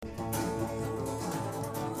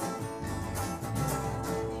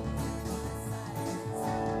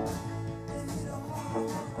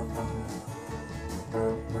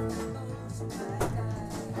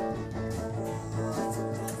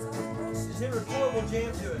record, we'll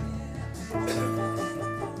jam to it.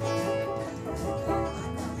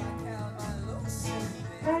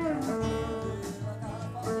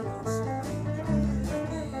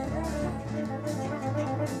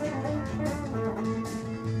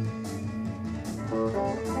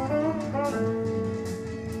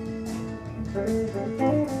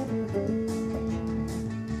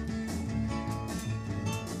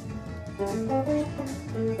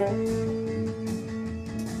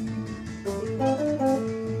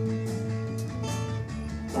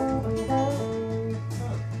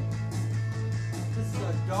 This is a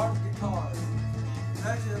dark guitar.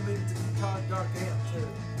 Actually, I mean it's a guitar dark amp too.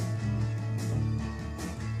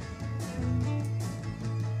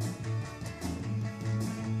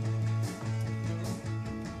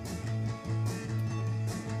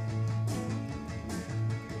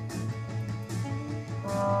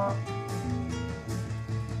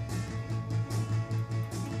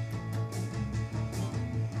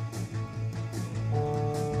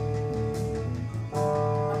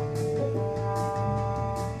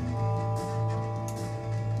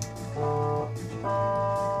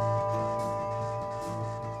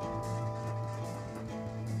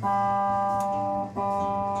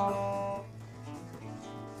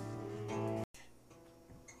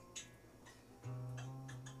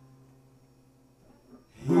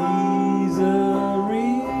 He's a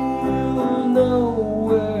real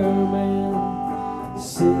nowhere man,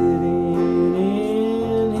 sitting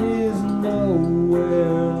in his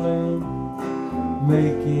nowhere land,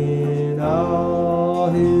 making all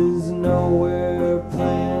his nowhere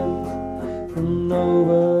plans from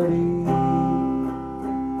nobody.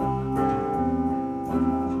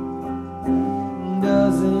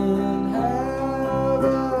 Doesn't have a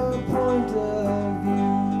point of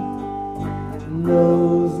view,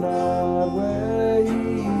 knows not where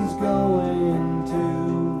he's going to,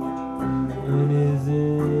 and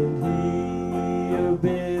isn't he a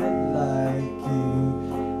bit like you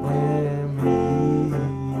and me?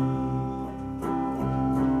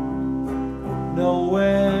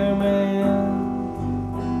 Nowhere man,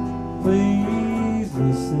 please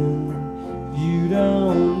listen, you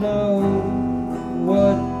don't know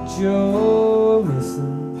what you're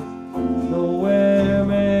missing. Nowhere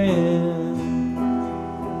man,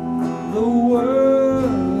 the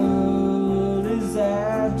world is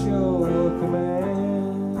at your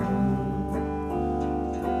command.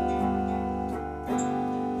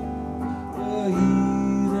 But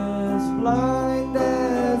he's as blind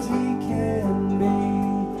as he can be.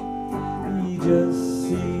 He just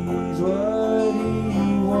sees what he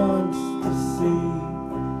wants to see.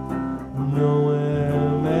 Nowhere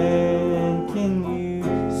man, can you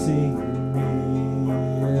see me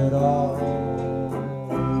at all?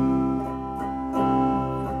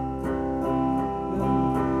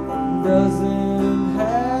 Doesn't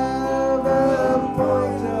have a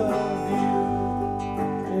point of view,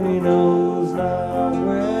 and he knows not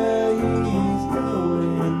where he's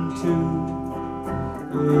going to.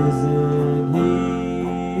 Isn't he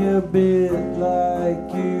a bit like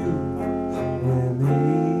you and me?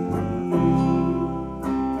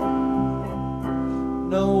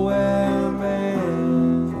 Nowhere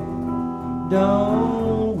man,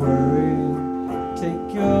 don't worry,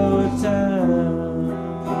 take your time.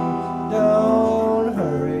 Don't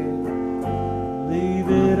hurry, leave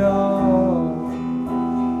it all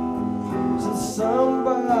to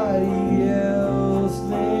somebody else.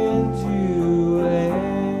 Lend you a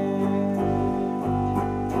hand.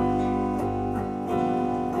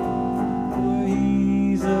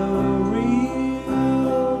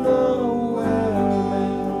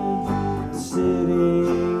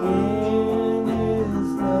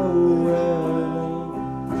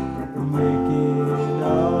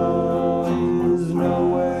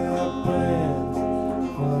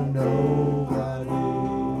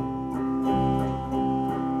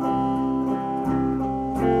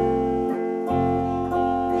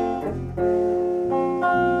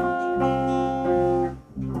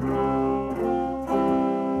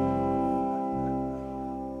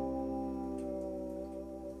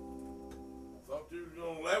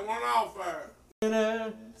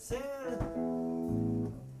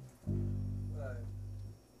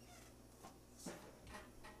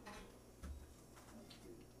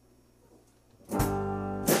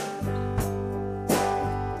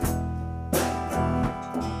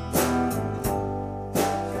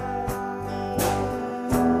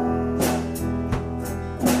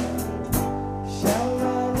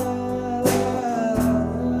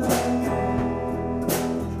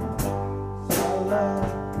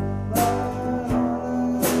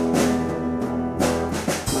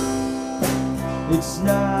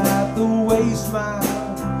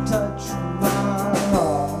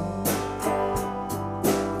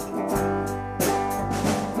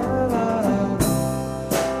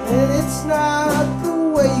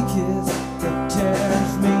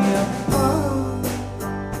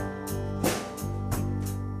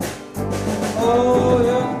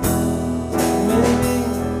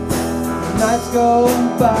 go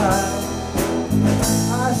by.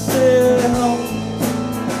 I sit home,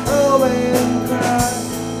 oh, and cry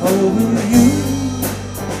over you.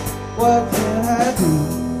 What can I do?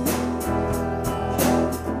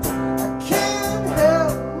 I can't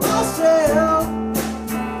help myself,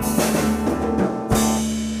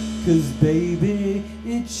 'cause baby,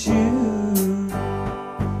 it's you.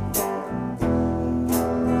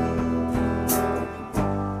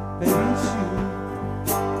 Baby, it's you.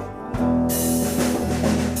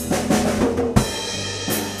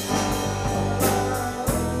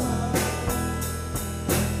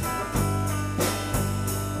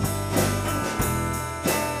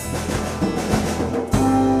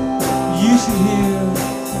 You should hear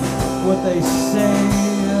what they say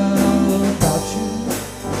about you.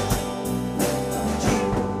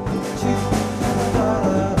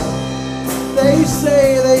 They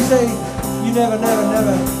say you never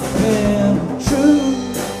been true.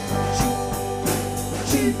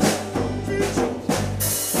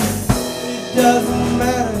 It doesn't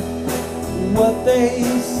matter what they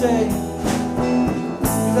say,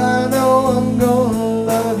 'cause I know I'm gonna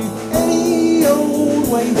love you any old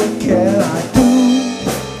way. What can I do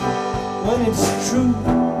when it's true?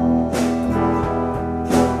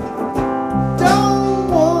 Don't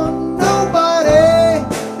want nobody,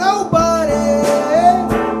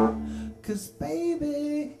 'cause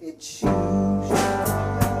baby, it's you.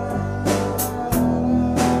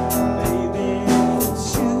 Baby, it's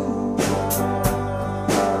you.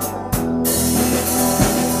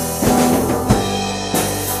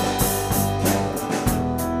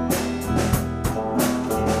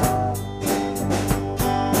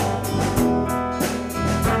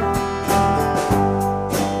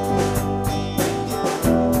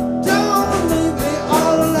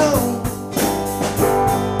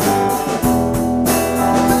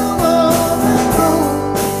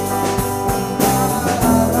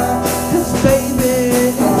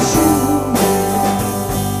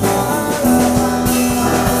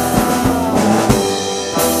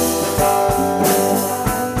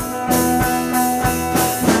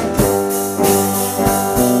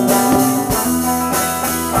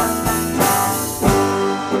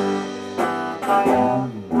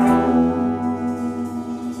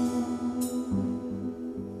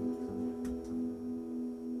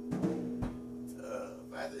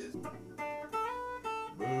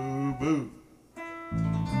 Boo.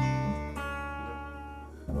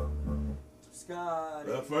 Scotty.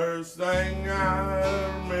 The first thing I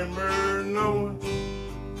remember knowing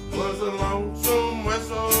was a lonesome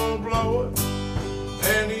whistle blowing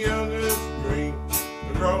and the youngest dream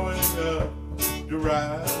growing up to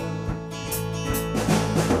ride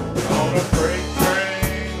on a freight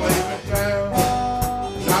train leaving town,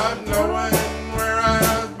 not knowing where I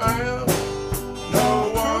was bound. No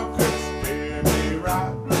one could steer me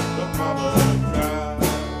right, but Mama tried.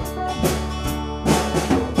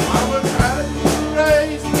 Mama tried to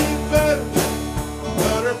raise me better,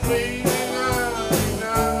 but her pleading I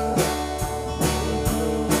denied.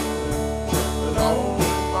 But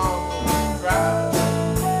only Mama tried.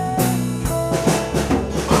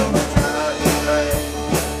 Mama tried to raise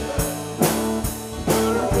me better,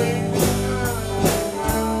 but her pleading I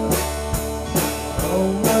denied. Oh,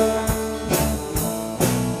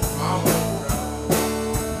 Mama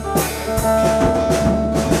tried.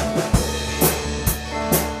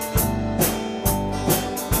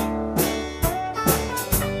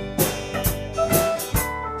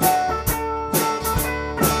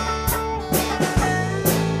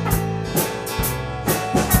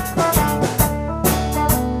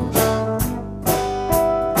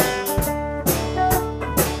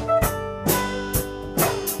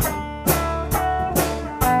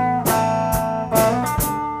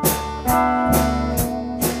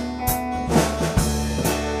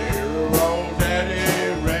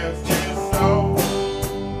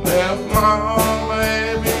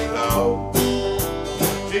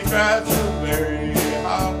 Tried so very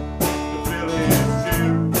hard to fill his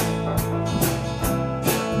shoes,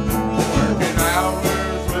 working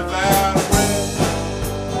hours without rest,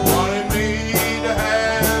 wanted me to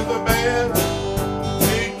have a bed.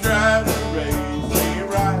 He tried to raise me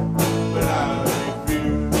right, but I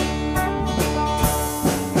refused.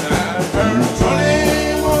 And I turned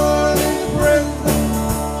 21 in the prison,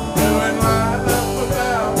 doing life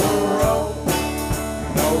without parole.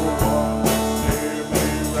 No one steered me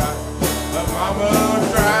right, but Mama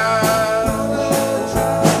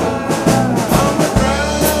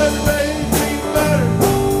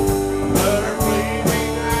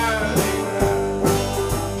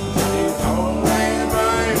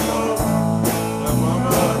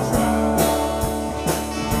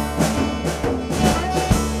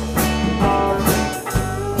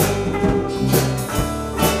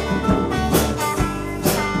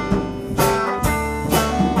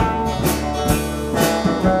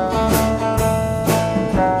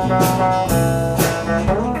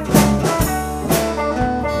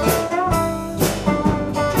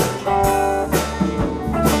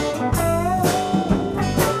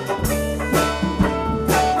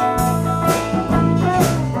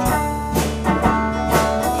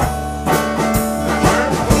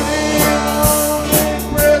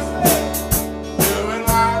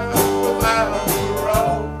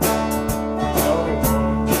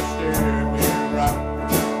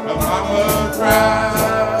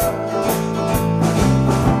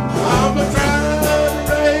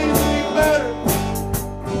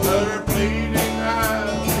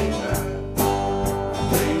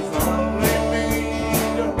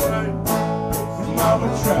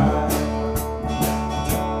mama tried.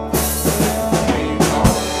 Ain't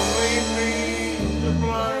only me to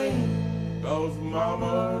blame, 'cause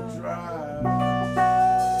mama tried.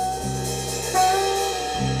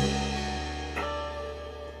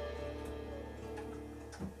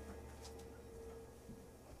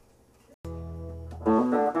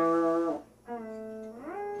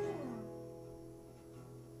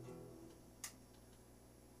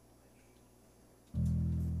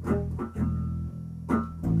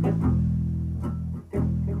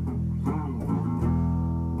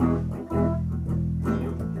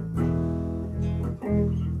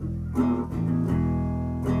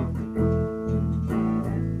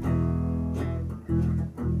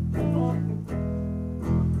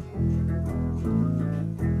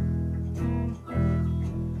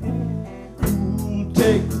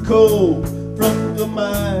 Take the coal from the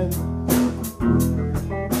mine.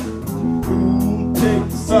 Ooh, take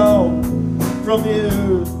the salt from the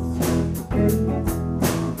earth.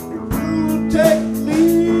 Ooh, take the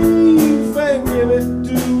leaf and give it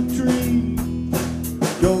to the tree.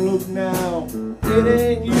 Don't look now, it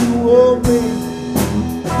ain't you or me.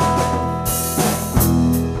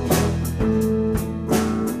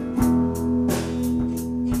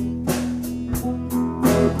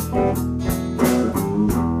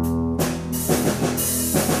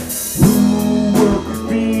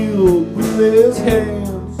 His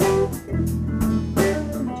hands,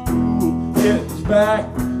 gets back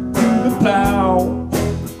to the plow.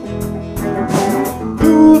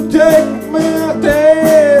 Who'll take my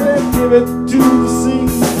dad and give it to the sea?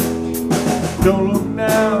 Don't look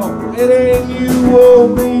now, it ain't you or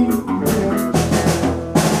me.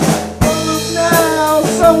 Don't look now,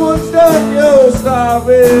 someone's done your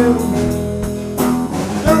starving.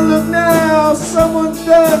 Don't look now, someone's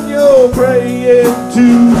done your praying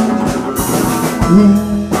too. Who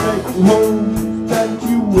make homes that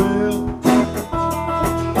you will?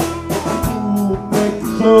 Who make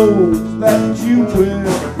clothes that you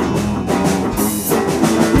will?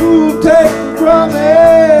 Who take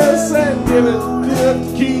promise and give it to the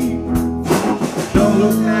key? Don't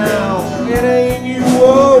look now, it ain't you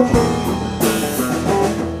or me.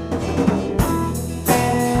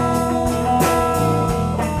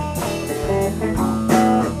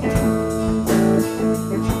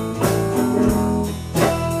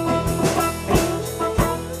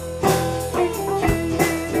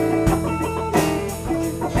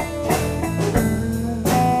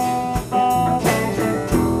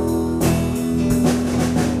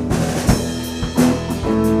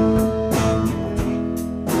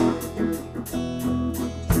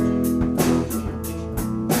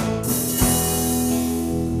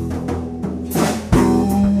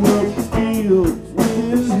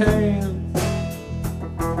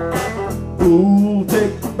 Who'll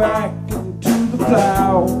take it back into the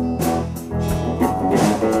plow?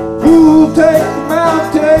 Who'll take the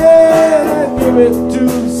mountain and give it to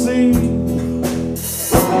the sea?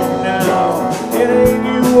 Now, it ain't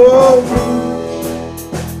you or me.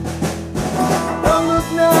 Don't look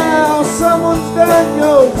now, someone's done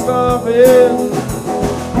your starving.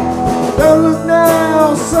 Don't look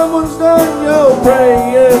now, someone's done your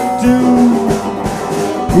praying too.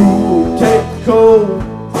 Who'll take the cold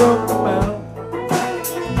from the mountain?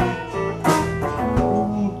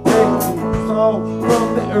 From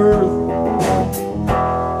the earth.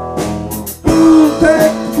 Who'll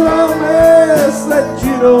take the promise that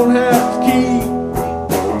you don't have to keep?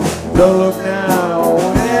 Don't look now,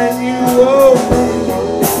 and you or me.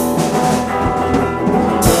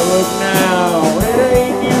 Don't look now, it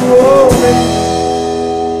ain't you or me.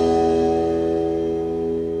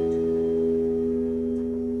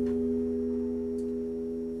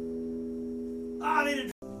 I need a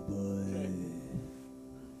 1,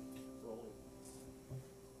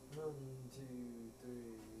 2, 3, 2,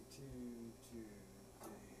 2, 3.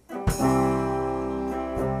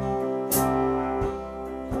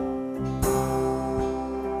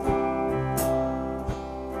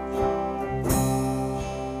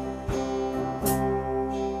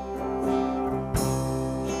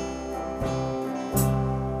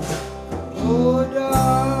 Oh,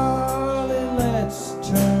 darling, let's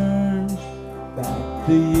turn back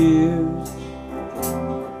the years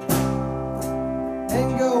and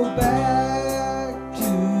go back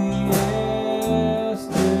to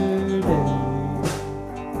yesterday.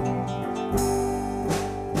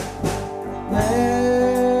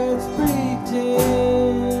 Let's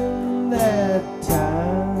pretend that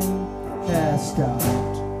time has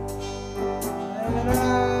stopped and I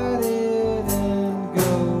didn't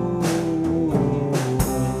go away.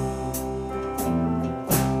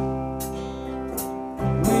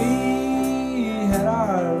 We had our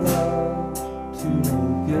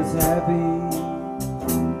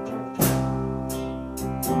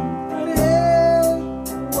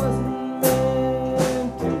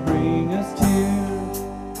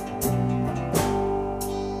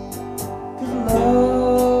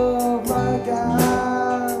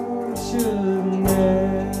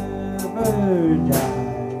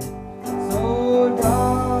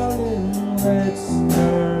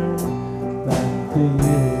the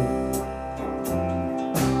years.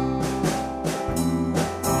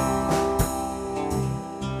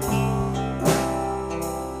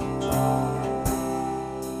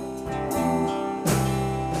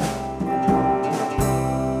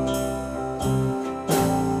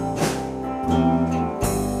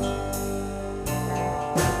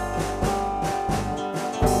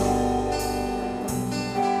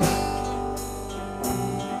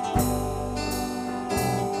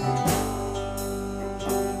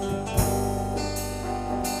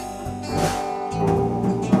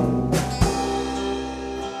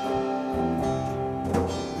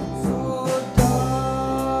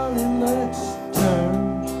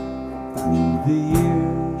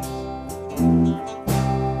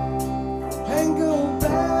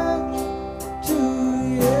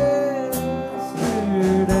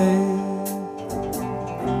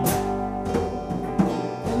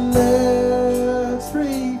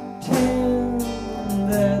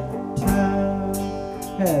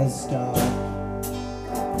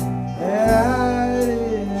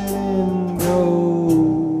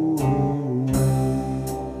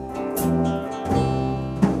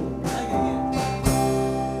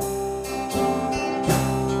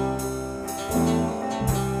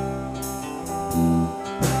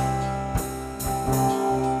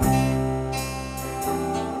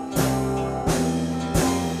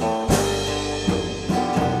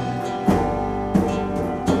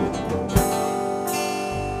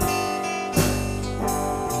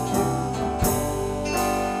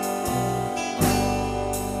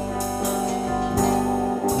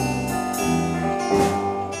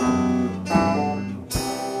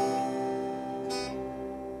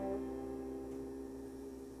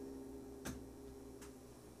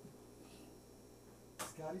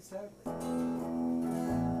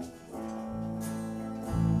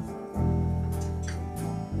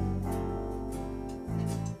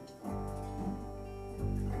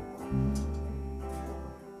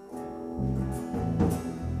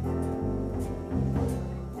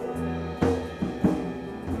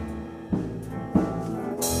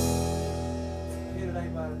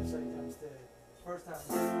 First time.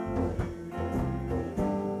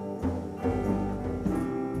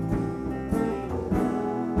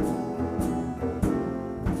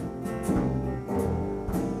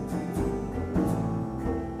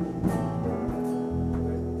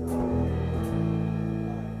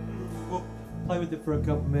 We'll play with it for a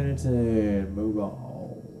couple minutes and move on.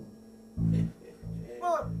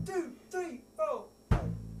 1, 2, 3, 4.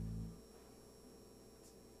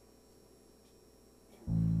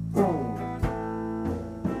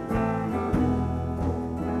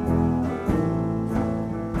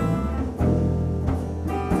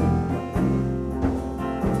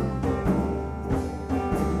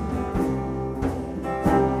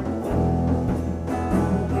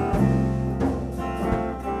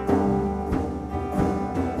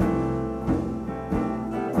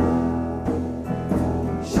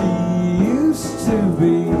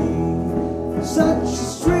 Such a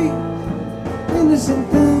sweet, innocent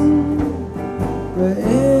thing, but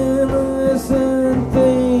innocent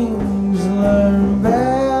things learn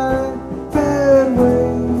bad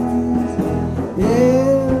ways.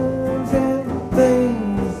 Innocent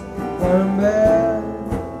things learn bad.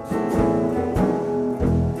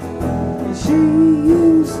 And she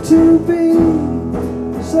used to be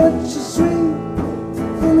such a sweet,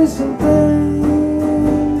 innocent thing,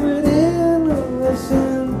 but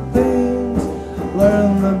innocent things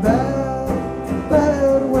learn the bad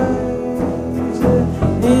ways.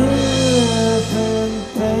 Innocent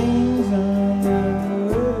things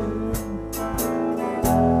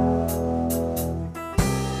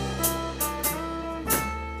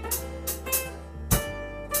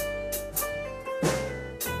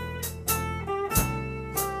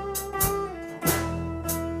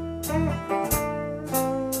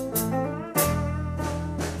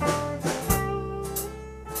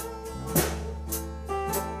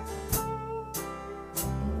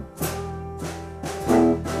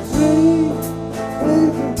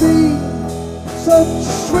such a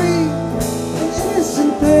sweet and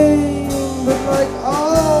innocent thing, but like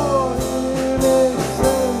all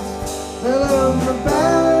innocence, they learn the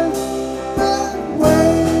bad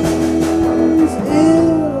ways.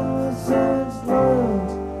 Innocence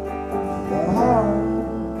learns the hard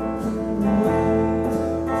way.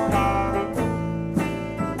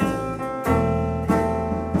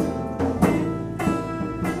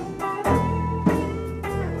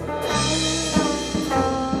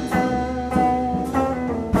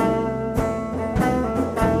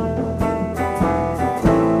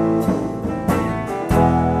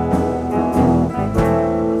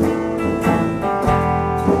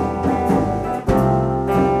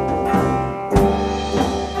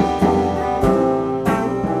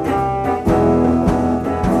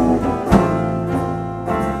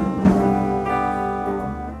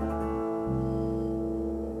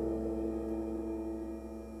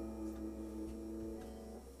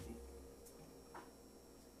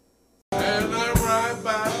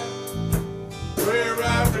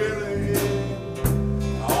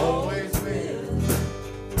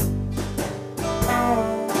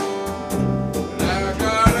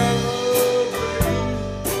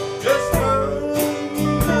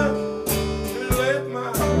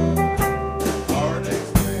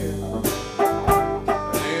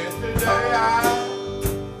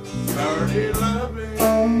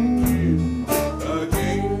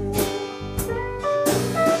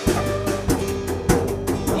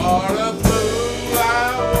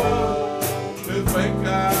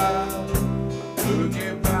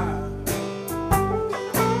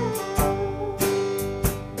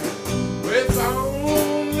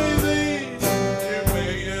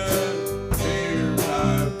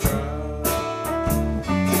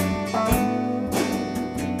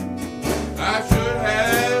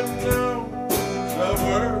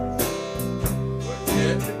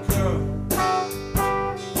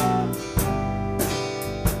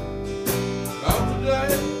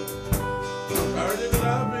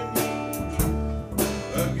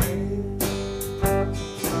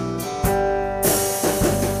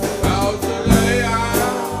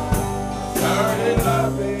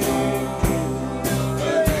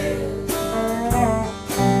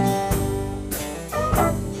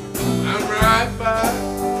 right back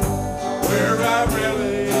where I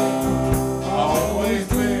really always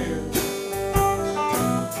been.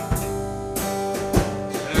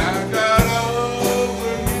 And I got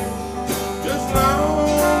over you just long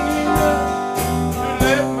enough to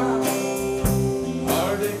let my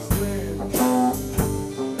heart expand.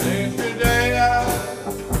 And today I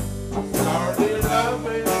started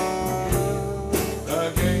loving you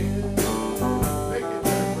again. Make it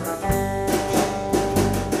different.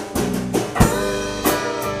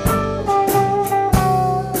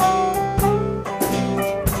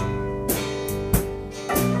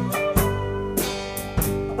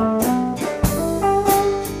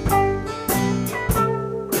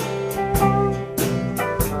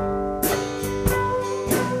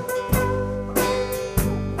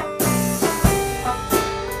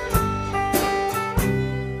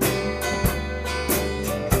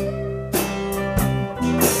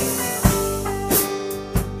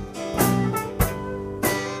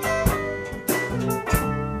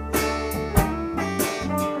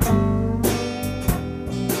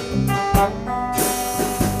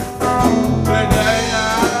 Today I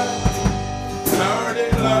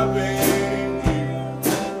started loving you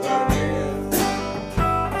again.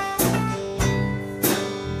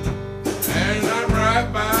 And I'm right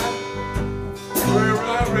back where I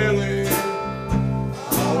really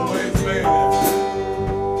always been.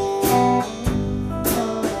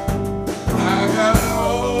 I got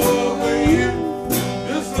over you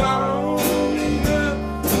just long enough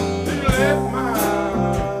to let my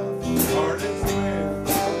heart expand.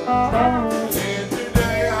 And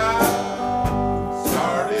today I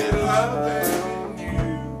started loving you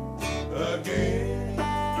again.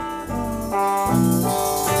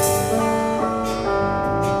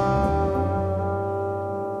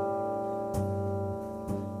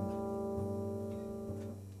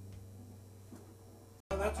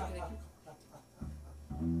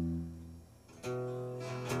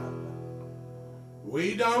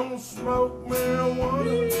 We don't smoke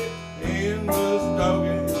marijuana in the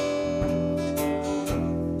stogie.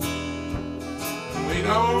 We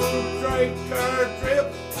don't take our trip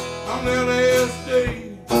on LSD.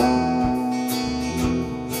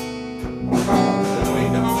 And we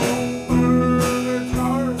don't burn our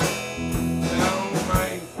cars down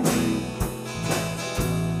Main Street.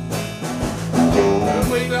 And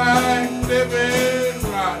we like living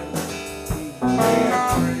right and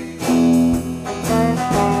free.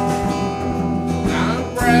 I'm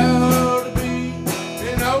proud to be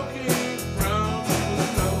an Okie from the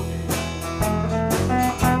Stogie,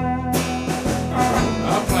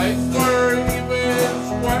 a place where even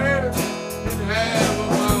squares can have a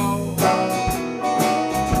ball.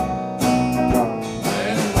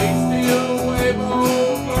 And we still wave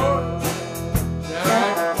old glory down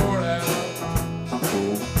at the courthouse.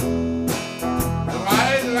 The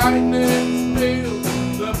white lightning still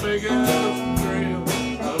the biggest thrill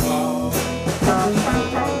of all.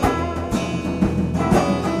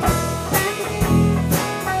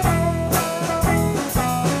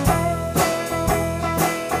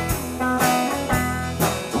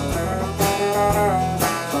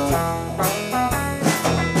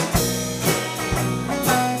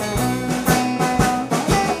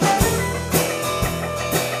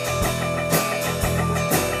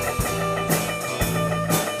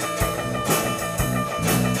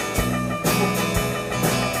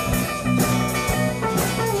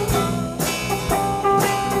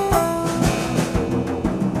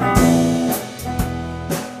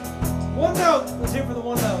 One note. Let's hear for the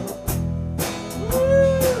one note.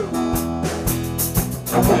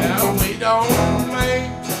 Now we don't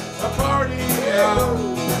make a party out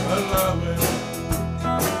of loving,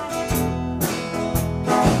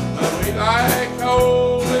 but we like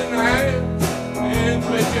holding hands and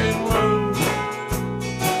picking wounds.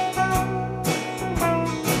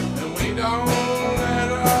 And we don't let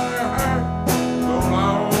our hair go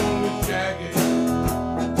long and shaggy,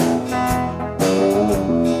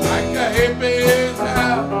 like a hippie's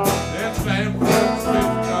out in San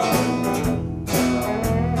Francisco.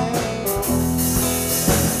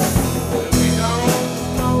 And we don't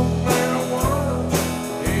smoke marijuana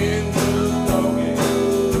in the stogie.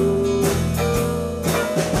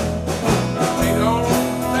 We don't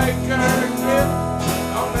take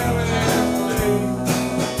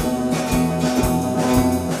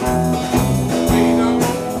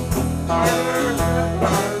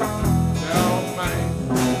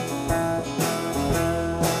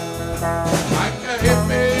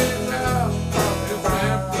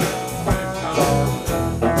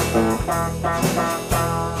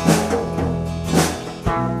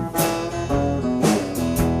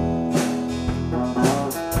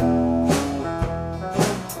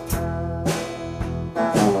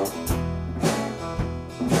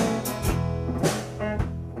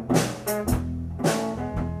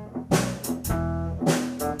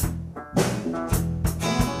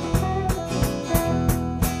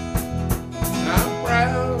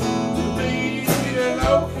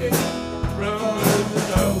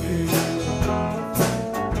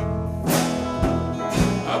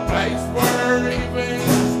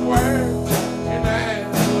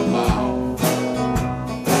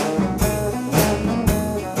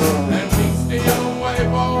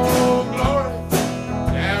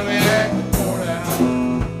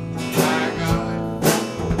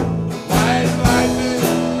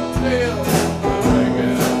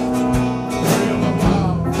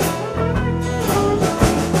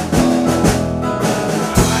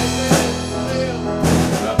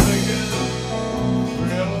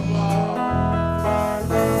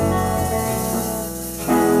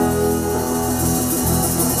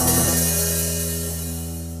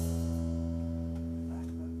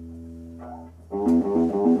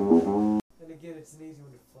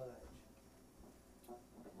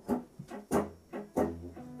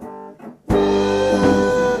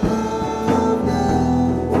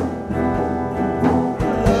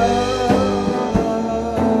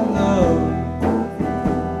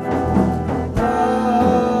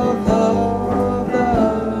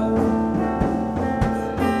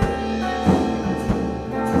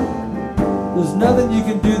There's nothing you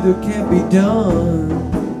can do that can't be done.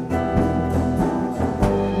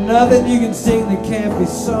 Nothing you can sing that can't be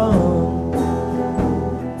sung.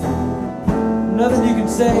 Nothing you can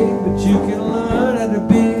say, but you can learn how to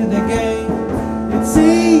be the game. It's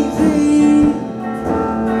easy.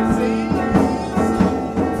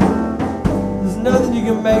 There's nothing you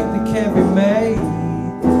can make that can't be made.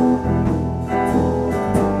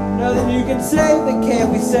 Nothing you can save that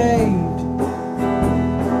can't be saved.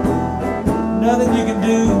 Nothing you can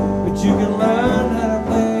do, but you can learn how to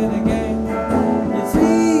play the game. It's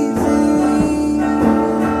easy.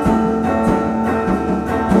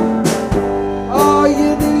 All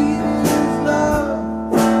you need is love.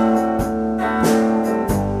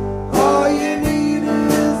 All you need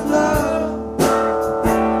is love.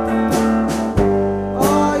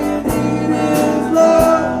 All you need is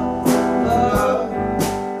love. Love.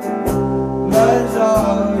 Love is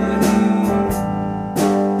all you need.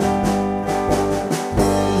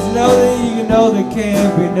 There's nothing you can know that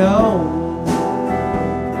can't be known.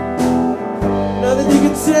 Nothing you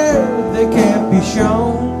can say that can't be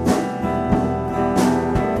shown.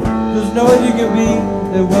 There's no one you can be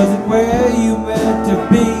that wasn't where you meant to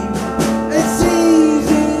be. It's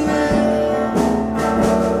easy.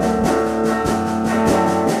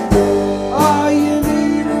 All you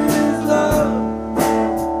need is love.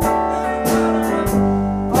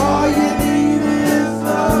 All you need is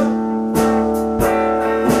love.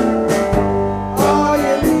 All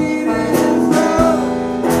you need is love.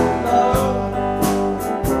 Love.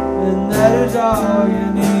 And that is all you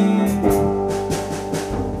need.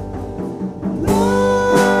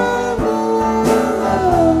 Love.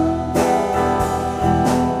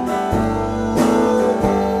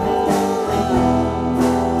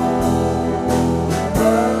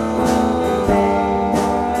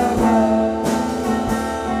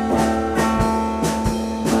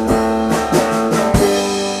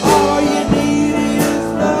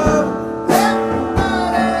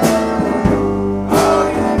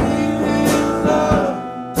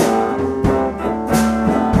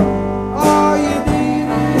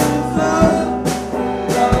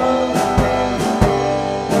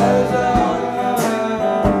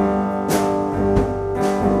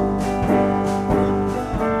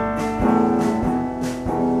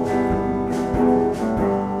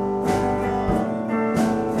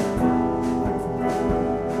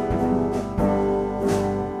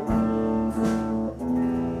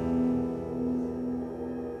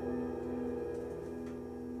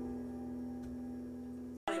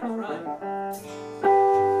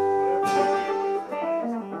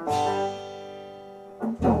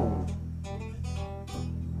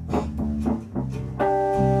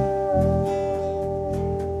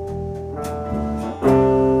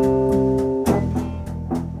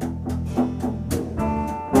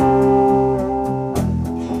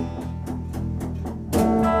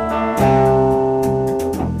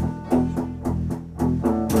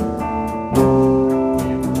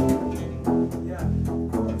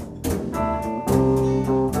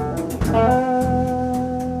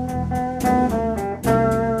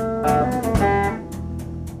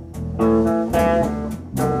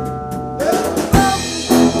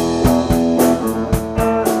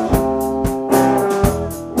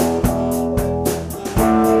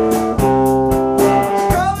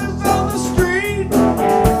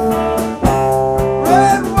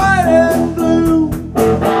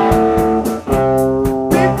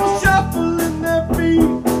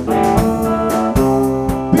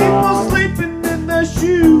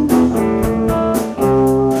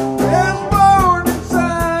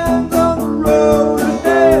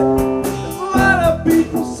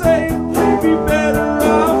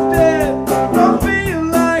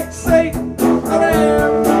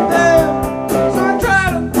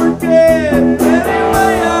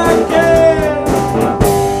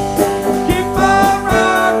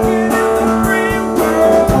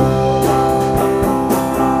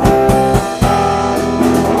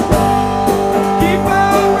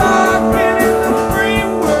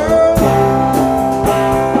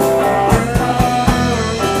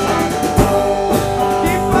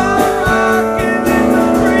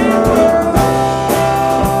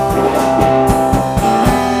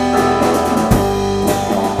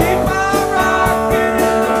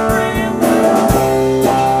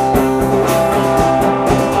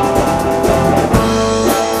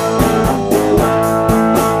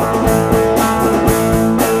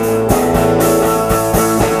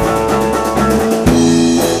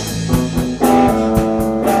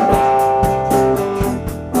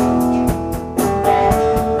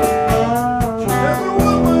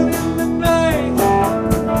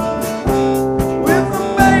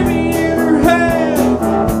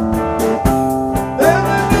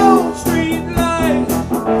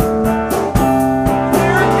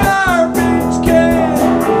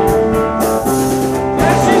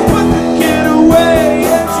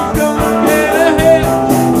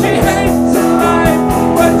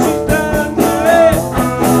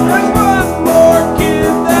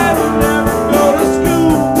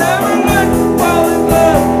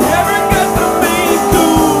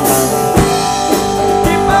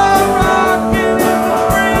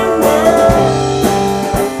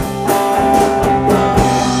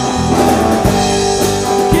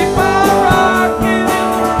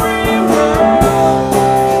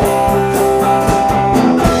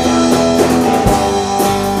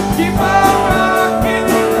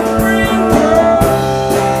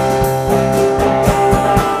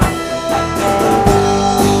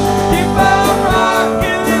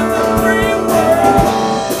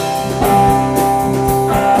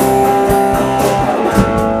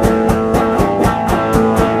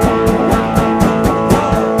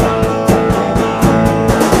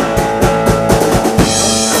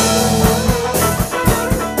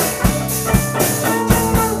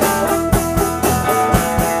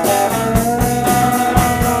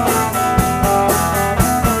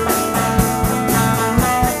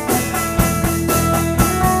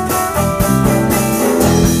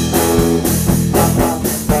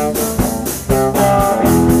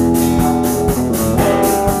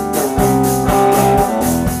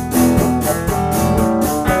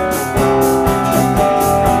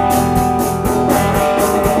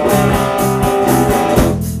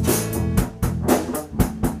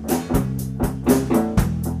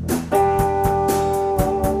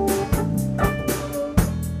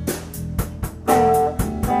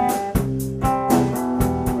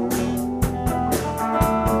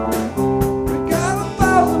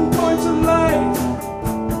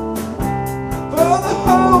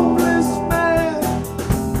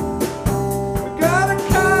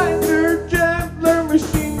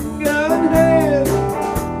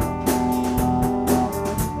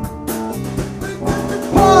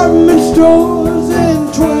 drawers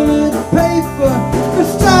and toilet paper, the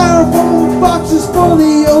styrofoam boxes for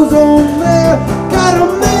the ozone layer. Got a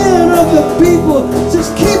man of the people,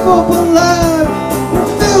 just keep up alive. We'll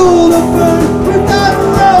fill the burn without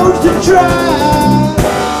roads to drive.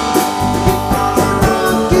 Keep on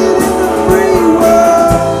rocking in the free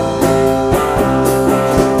world.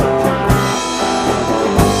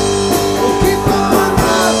 We'll keep on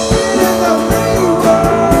rocking in the free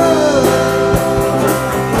world.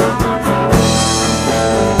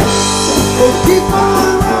 We'll keep on